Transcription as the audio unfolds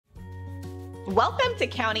Welcome to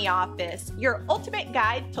County Office, your ultimate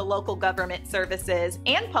guide to local government services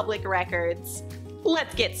and public records.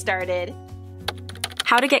 Let's get started.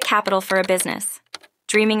 How to get capital for a business.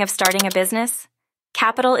 Dreaming of starting a business?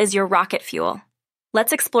 Capital is your rocket fuel.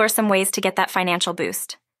 Let's explore some ways to get that financial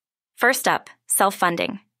boost. First up,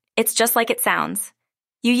 self-funding. It's just like it sounds.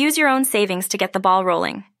 You use your own savings to get the ball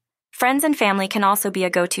rolling. Friends and family can also be a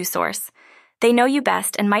go-to source. They know you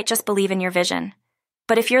best and might just believe in your vision.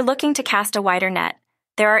 But if you're looking to cast a wider net,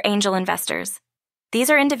 there are angel investors. These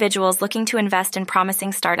are individuals looking to invest in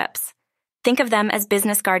promising startups. Think of them as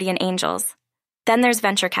business guardian angels. Then there's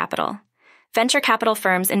venture capital. Venture capital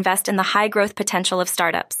firms invest in the high-growth potential of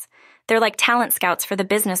startups. They're like talent scouts for the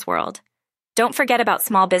business world. Don't forget about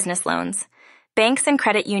small business loans. Banks and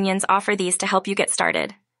credit unions offer these to help you get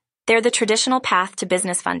started. They're the traditional path to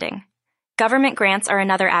business funding. Government grants are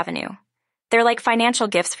another avenue. They're like financial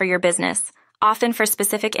gifts for your business, often for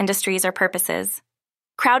specific industries or purposes.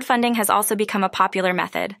 Crowdfunding has also become a popular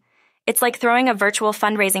method. It's like throwing a virtual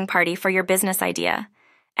fundraising party for your business idea.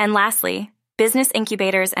 And lastly, business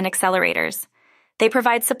incubators and accelerators. They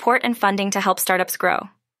provide support and funding to help startups grow.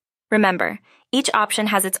 Remember, each option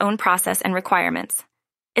has its own process and requirements.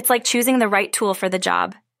 It's like choosing the right tool for the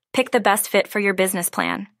job. Pick the best fit for your business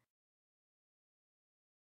plan.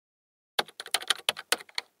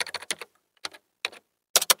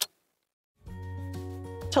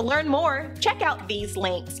 To learn more, check out these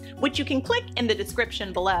links, which you can click in the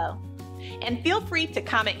description below. And feel free to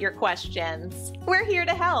comment your questions. We're here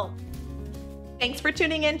to help. Thanks for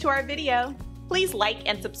tuning in to our video. Please like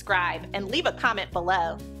and subscribe and leave a comment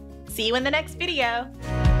below. See you in the next video.